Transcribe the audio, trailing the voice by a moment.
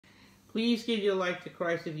Please give your life to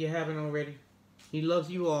Christ if you haven't already. He loves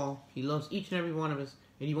you all. He loves each and every one of us.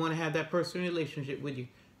 And you want to have that personal relationship with you.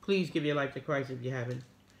 Please give your life to Christ if you haven't.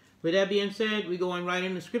 With that being said, we're going right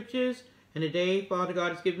into scriptures. And today, Father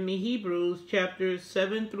God has given me Hebrews chapters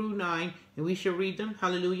 7 through 9. And we shall read them.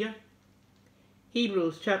 Hallelujah.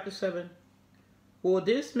 Hebrews chapter 7. For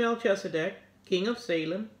this Melchizedek, king of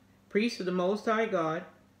Salem, priest of the Most High God,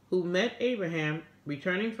 who met Abraham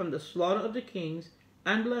returning from the slaughter of the kings,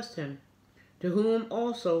 and blessed him, to whom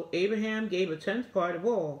also Abraham gave a tenth part of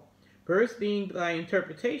all, first being by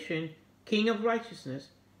interpretation king of righteousness,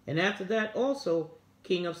 and after that also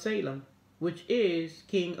king of Salem, which is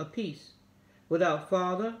king of peace, without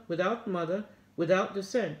father, without mother, without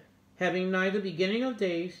descent, having neither beginning of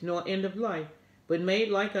days nor end of life, but made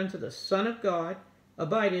like unto the Son of God,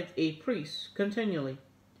 abideth a priest continually.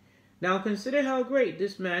 Now consider how great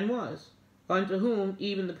this man was, unto whom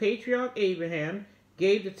even the patriarch Abraham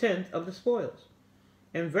gave the tenth of the spoils.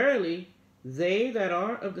 And verily, they that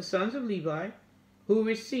are of the sons of Levi, who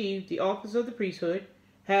received the office of the priesthood,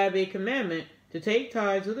 have a commandment to take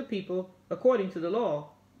tithes of the people according to the law,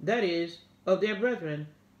 that is, of their brethren,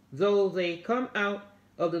 though they come out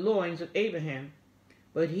of the loins of Abraham.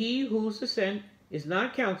 But he whose descent is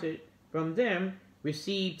not counted from them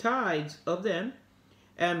received tithes of them,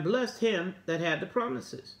 and blessed him that had the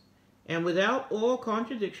promises. And without all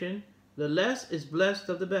contradiction, the less is blessed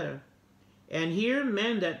of the better. And here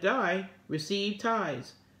men that die receive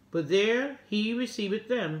tithes, but there he receiveth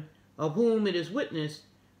them, of whom it is witnessed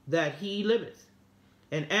that he liveth.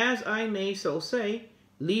 And as I may so say,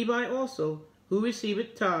 Levi also, who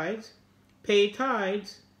receiveth tithes, paid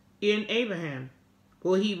tithes in Abraham,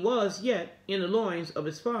 for he was yet in the loins of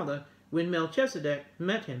his father when Melchizedek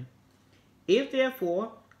met him. If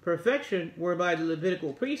therefore perfection were by the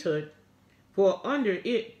Levitical priesthood, for under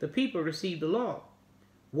it the people received the law,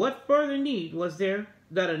 what further need was there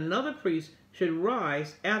that another priest should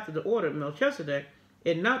rise after the order of Melchizedek,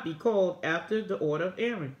 and not be called after the order of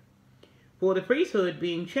Aaron? For the priesthood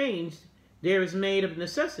being changed, there is made of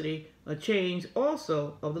necessity a change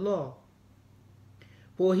also of the law.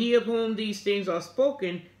 For he of whom these things are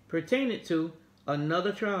spoken pertaineth to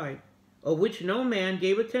another tribe, of which no man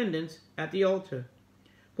gave attendance at the altar.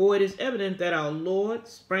 For it is evident that our Lord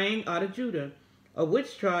sprang out of Judah, of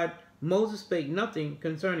which tribe Moses spake nothing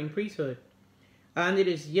concerning priesthood. And it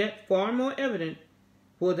is yet far more evident,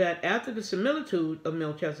 for that after the similitude of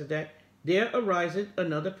Melchizedek there ariseth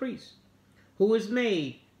another priest, who is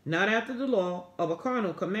made not after the law of a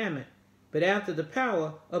carnal commandment, but after the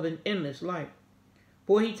power of an endless life.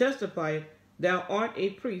 For he testifieth, Thou art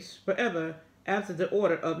a priest forever after the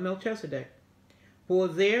order of Melchizedek. For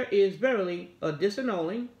there is verily a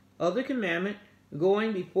disannulling of the commandment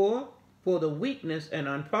going before for the weakness and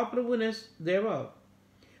unprofitableness thereof.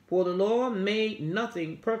 For the law made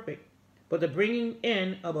nothing perfect, but the bringing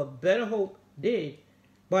in of a better hope did,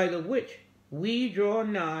 by the which we draw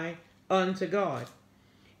nigh unto God.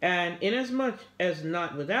 And inasmuch as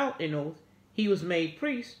not without an oath he was made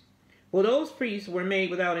priest, for those priests were made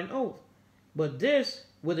without an oath, but this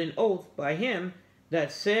with an oath by him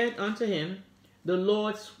that said unto him, The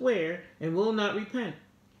Lord sware and will not repent,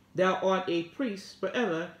 Thou art a priest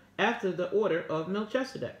forever after the order of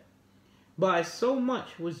Melchizedek. By so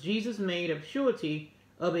much was Jesus made of surety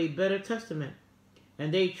of a better testament.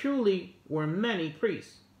 And they truly were many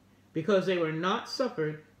priests, because they were not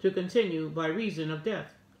suffered to continue by reason of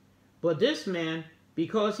death. But this man,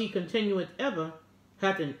 because he continueth ever,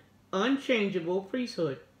 hath an unchangeable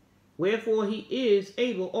priesthood, wherefore he is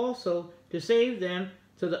able also to save them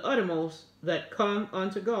to the uttermost that come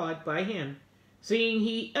unto God by him, seeing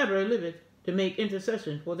he ever liveth to make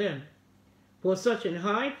intercession for them. For such an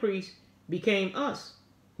high priest became us,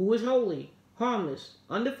 who is holy, harmless,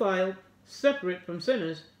 undefiled, separate from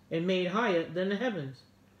sinners, and made higher than the heavens,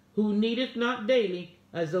 who needeth not daily,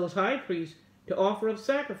 as those high priests, to offer up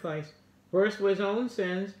sacrifice, first for his own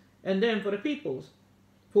sins, and then for the people's.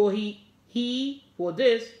 For for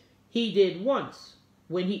this he did once,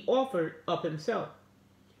 when he offered up himself.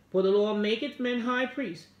 For the law maketh men high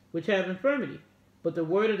priests, which have infirmity, but the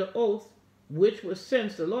word of the oath, which was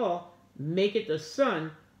since the law, maketh the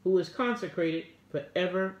Son, who is consecrated for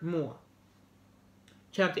evermore.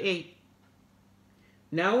 Chapter 8.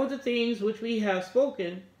 Now of the things which we have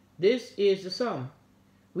spoken, this is the sum.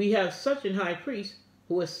 We have such an high priest,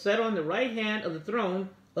 who is set on the right hand of the throne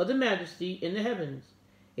of the majesty in the heavens,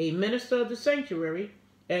 a minister of the sanctuary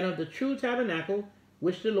and of the true tabernacle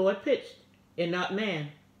which the Lord pitched, and not man.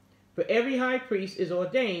 For every high priest is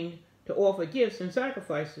ordained to offer gifts and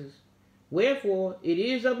sacrifices. Wherefore it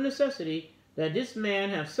is of necessity that this man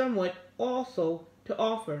have somewhat also to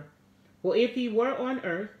offer. For if he were on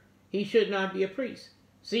earth, he should not be a priest,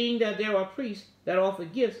 seeing that there are priests that offer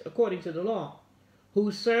gifts according to the law,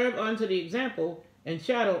 who serve unto the example and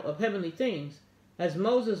shadow of heavenly things, as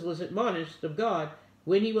Moses was admonished of God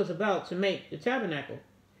when he was about to make the tabernacle.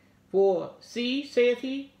 For see, saith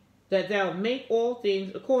he, that thou make all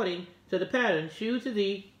things according to the pattern shewed to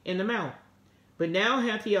thee in the mount. But now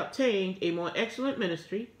hath he obtained a more excellent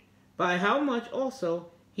ministry, by how much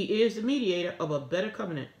also he is the mediator of a better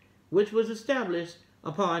covenant, which was established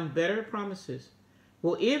upon better promises.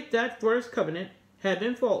 For if that first covenant had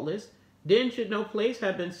been faultless, then should no place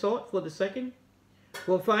have been sought for the second?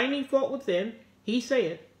 For finding fault with them, he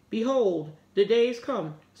saith, Behold, the days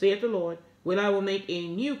come, saith the Lord, when I will make a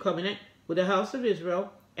new covenant with the house of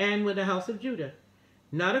Israel and with the house of Judah,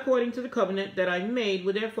 not according to the covenant that I made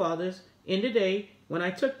with their fathers in the day when I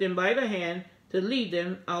took them by the hand to lead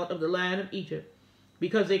them out of the land of Egypt,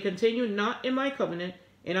 because they continued not in my covenant,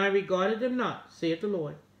 and I regarded them not, saith the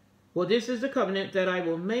Lord. For this is the covenant that I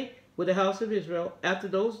will make with the house of Israel after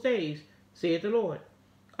those days, saith the Lord.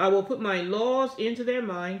 I will put my laws into their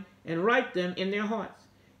mind, and write them in their hearts.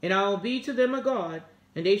 And I will be to them a God,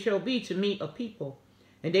 and they shall be to me a people.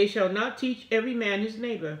 And they shall not teach every man his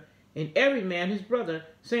neighbor, and every man his brother,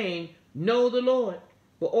 saying, Know the Lord,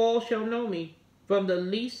 for all shall know me, from the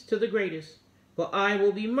least to the greatest. For I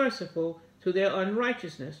will be merciful to their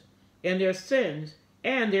unrighteousness, and their sins,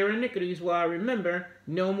 and their iniquities will I remember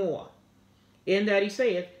no more. In that he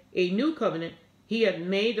saith, A new covenant he hath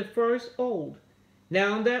made the first old.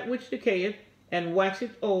 Now that which decayeth and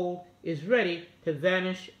waxeth old is ready to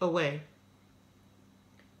vanish away.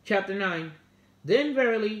 Chapter 9. Then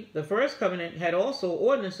verily the first covenant had also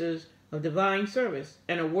ordinances of divine service,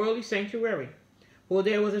 and a worldly sanctuary. For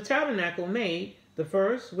there was a tabernacle made, the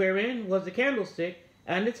first, wherein was the candlestick,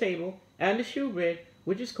 and the table, and the shewbread,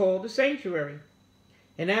 which is called the sanctuary.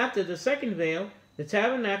 And after the second veil, the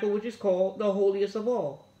tabernacle which is called the holiest of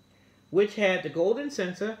all, which had the golden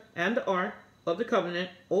censer and the ark of the covenant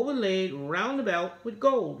overlaid round about with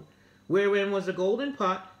gold, wherein was a golden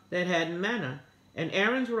pot that had manna, and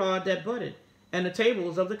Aaron's rod that budded, and the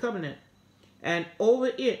tables of the covenant, and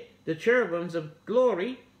over it the cherubims of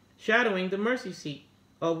glory, shadowing the mercy seat,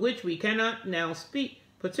 of which we cannot now speak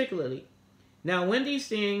particularly. Now when these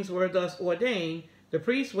things were thus ordained, the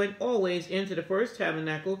priest went always into the first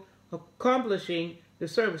tabernacle, accomplishing the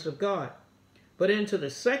service of God. But into the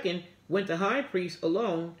second went the high priest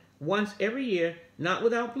alone, once every year, not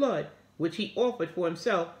without blood, which he offered for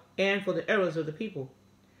himself and for the errors of the people.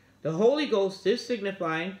 The Holy Ghost is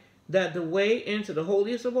signifying that the way into the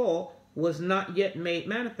holiest of all was not yet made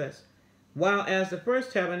manifest, while as the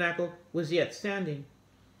first tabernacle was yet standing,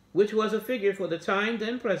 which was a figure for the time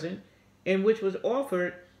then present, in which was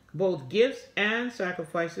offered both gifts and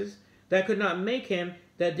sacrifices that could not make him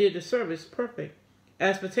that did the service perfect,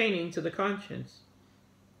 as pertaining to the conscience,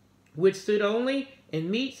 which stood only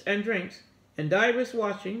in meats and drinks, and divers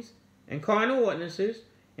washings, and carnal ordinances,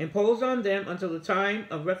 imposed on them until the time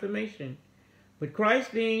of Reformation. But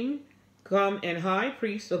Christ being come and high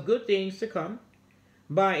priest of good things to come,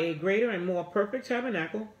 by a greater and more perfect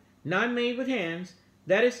tabernacle, not made with hands,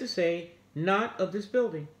 that is to say, not of this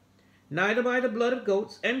building, neither by the blood of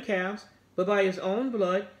goats and calves, but by his own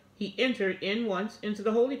blood, he entered in once into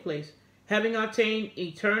the holy place, having obtained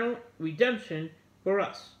eternal redemption for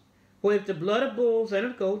us. For if the blood of bulls and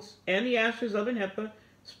of goats, and the ashes of an heifer,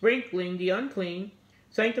 sprinkling the unclean,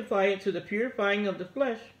 sanctify it to the purifying of the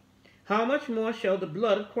flesh, how much more shall the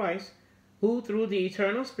blood of Christ, who through the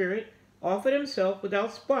eternal Spirit offered himself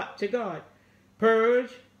without spot to God,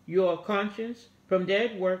 purge your conscience from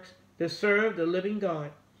dead works to serve the living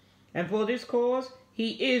God? And for this cause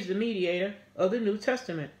he is the mediator of the New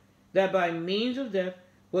Testament, that by means of death,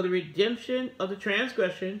 for the redemption of the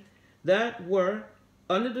transgression that were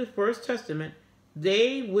under the first testament,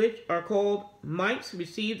 they which are called might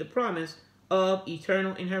receive the promise of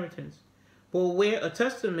eternal inheritance. For where a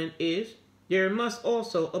testament is, there must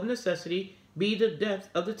also of necessity be the death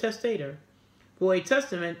of the testator. For a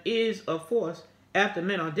testament is of force after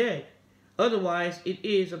men are dead, otherwise it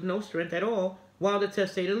is of no strength at all while the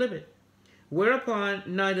testator liveth. Whereupon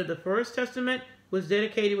neither the first testament was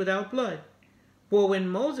dedicated without blood. For when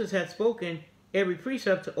Moses had spoken every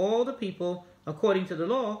precept to all the people according to the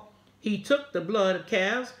law, he took the blood of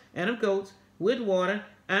calves and of goats with water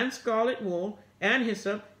and scarlet wool and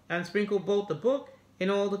hyssop, and sprinkled both the book and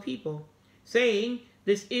all the people, saying,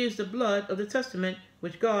 This is the blood of the testament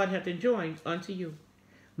which God hath enjoined unto you.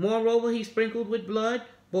 Moreover, he sprinkled with blood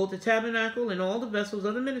both the tabernacle and all the vessels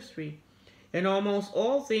of the ministry. And almost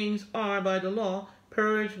all things are by the law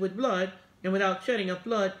purged with blood, and without shedding of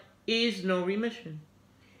blood is no remission.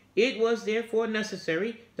 It was therefore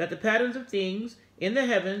necessary that the patterns of things in the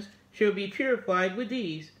heavens should be purified with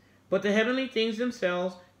these, but the heavenly things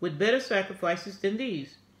themselves with better sacrifices than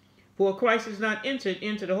these. For Christ is not entered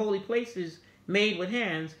into the holy places made with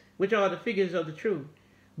hands, which are the figures of the true,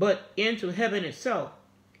 but into heaven itself,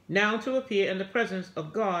 now to appear in the presence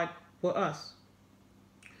of God for us.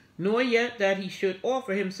 Nor yet that he should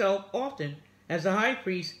offer himself often, as the high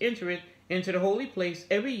priest entereth into the holy place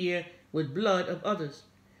every year with blood of others.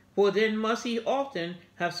 For then must he often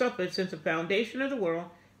have suffered since the foundation of the world,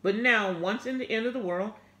 but now once in the end of the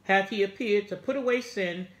world hath he appeared to put away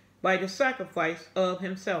sin by the sacrifice of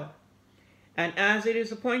himself. And as it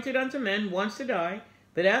is appointed unto men once to die,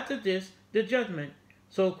 but after this the judgment,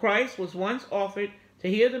 so Christ was once offered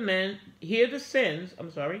to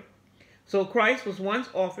So Christ was once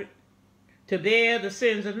offered to bear the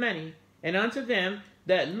sins of many, and unto them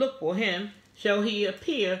that look for him shall he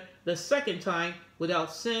appear the second time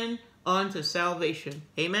without sin unto salvation.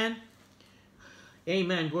 Amen.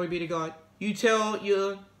 Amen. Glory be to God. You tell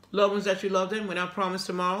your loved ones that you love them. We're not promised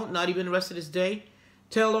tomorrow, not even the rest of this day.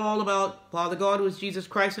 Tell all about Father God, who is Jesus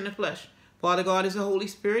Christ in the flesh. Father God is the Holy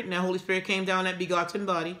Spirit, and that Holy Spirit came down that begotten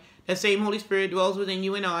body. That same Holy Spirit dwells within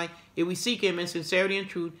you and I. If we seek him in sincerity and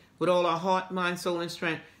truth with all our heart, mind, soul, and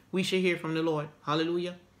strength, we shall hear from the Lord.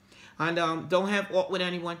 Hallelujah. And don't have aught with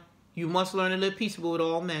anyone. You must learn to live peaceable with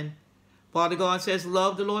all men. Father God says,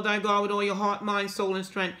 love the Lord thy God with all your heart, mind, soul, and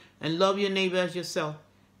strength, and love your neighbor as yourself.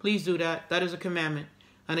 Please do that. That is a commandment.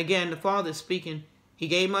 And again, the Father is speaking. He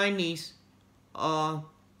gave my niece the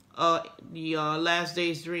last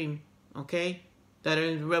day's dream, okay? That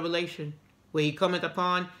is Revelation, where he cometh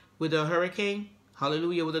upon with a hurricane,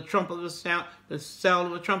 hallelujah, with a trumpet of the sound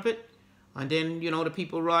of a trumpet, and then, the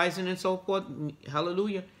people rising and so forth,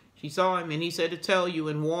 hallelujah. She saw him, and he said to tell you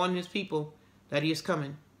and warn his people that he is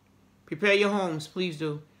coming. Prepare your homes, please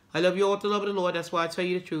do. I love you all with the love of the Lord. That's why I tell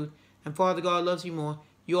you the truth. And Father God loves you more.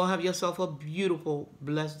 You all have yourself a beautiful,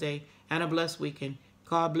 blessed day and a blessed weekend.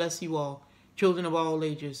 God bless you all. Children of all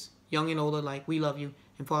ages, young and old alike, we love you.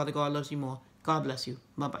 And Father God loves you more. God bless you.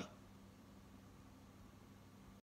 Bye-bye.